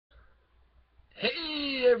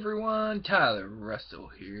everyone, Tyler Russell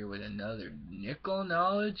here with another Nickel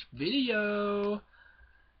Knowledge video.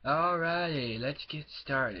 Alrighty, let's get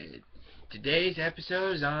started. Today's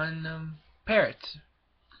episode is on parrots.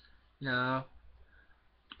 You know,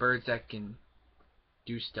 birds that can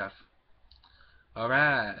do stuff.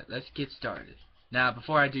 Alright, let's get started. Now,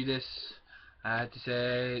 before I do this, I have to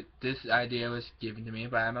say this idea was given to me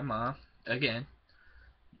by my mom. Again,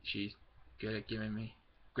 she's good at giving me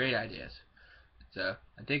great ideas. So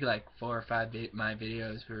I think like 4 or 5 my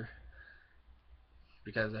videos were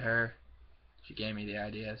because of her. She gave me the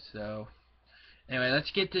idea. So anyway,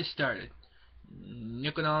 let's get this started.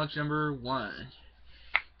 Nickel knowledge number 1.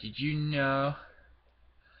 Did you know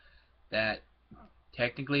that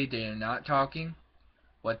technically they are not talking?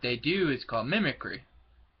 What they do is called mimicry.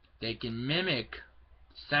 They can mimic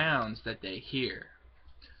sounds that they hear.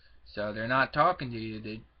 So they're not talking to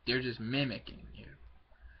you, they're just mimicking you.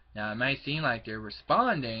 Now it might seem like they're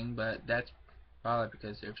responding, but that's probably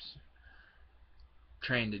because they're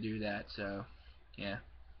trained to do that. So yeah.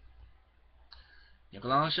 Nickel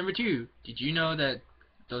knowledge number 2. Did you know that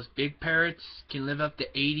those big parrots can live up to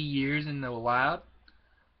 80 years in the wild?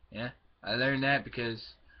 Yeah, I learned that because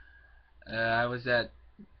I was at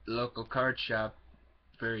the local card shop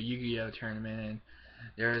for a Yu-Gi-Oh tournament, and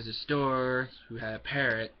there was a store who had a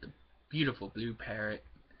parrot, a beautiful blue parrot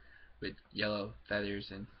with yellow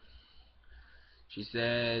feathers, and she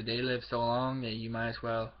said they live so long that you might as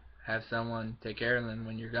well have someone take care of them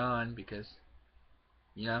when you're gone, because,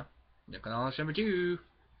 you know, nickel knowledge number 2,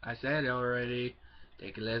 I said it already,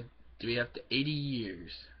 they can live to be up to 80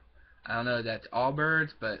 years. I don't know if that's all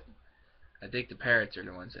birds, but I think the parrots are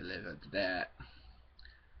the ones that live up to that.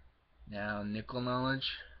 Now, nickel knowledge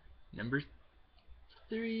number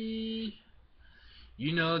 3.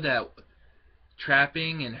 You know that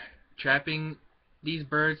trapping these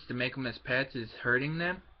birds to make them as pets is hurting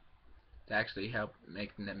them? To actually help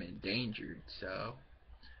making them endangered. So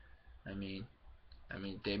I mean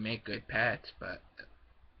they make good pets, but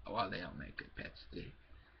well, they don't make good pets.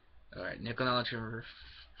 Alright, nickel knowledge number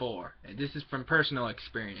 4, and this is from personal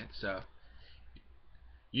experience. So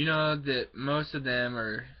you know that most of them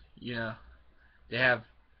are, you know, they have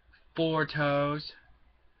 4 toes,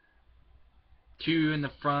 2 in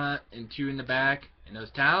the front and 2 in the back, and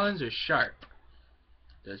those talons are sharp,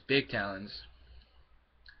 those big talons.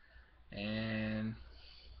 And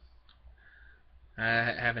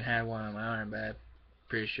I haven't had one on my arm, but I'm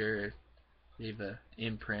pretty sure it leave an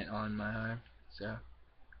imprint on my arm. So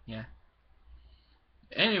yeah.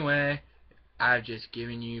 Anyway, I've just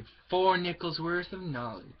given you 4 nickels worth of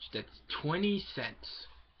knowledge. That's 20 cents.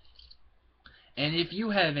 And if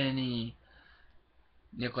you have any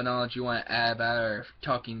nickel knowledge you want to add about our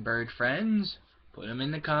talking bird friends, put them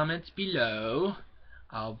in the comments below.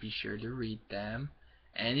 I'll be sure to read them.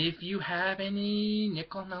 And if you have any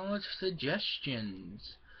nickel knowledge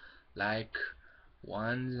suggestions, like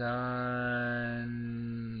ones on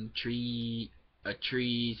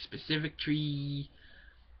a specific tree,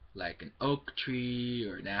 like an oak tree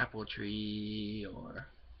or an apple tree, or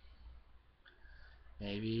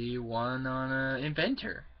maybe one on an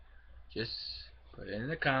inventor, just put it in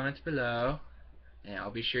the comments below, and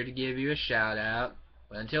I'll be sure to give you a shout out.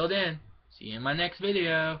 But until then, see you in my next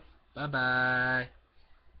video. Bye bye.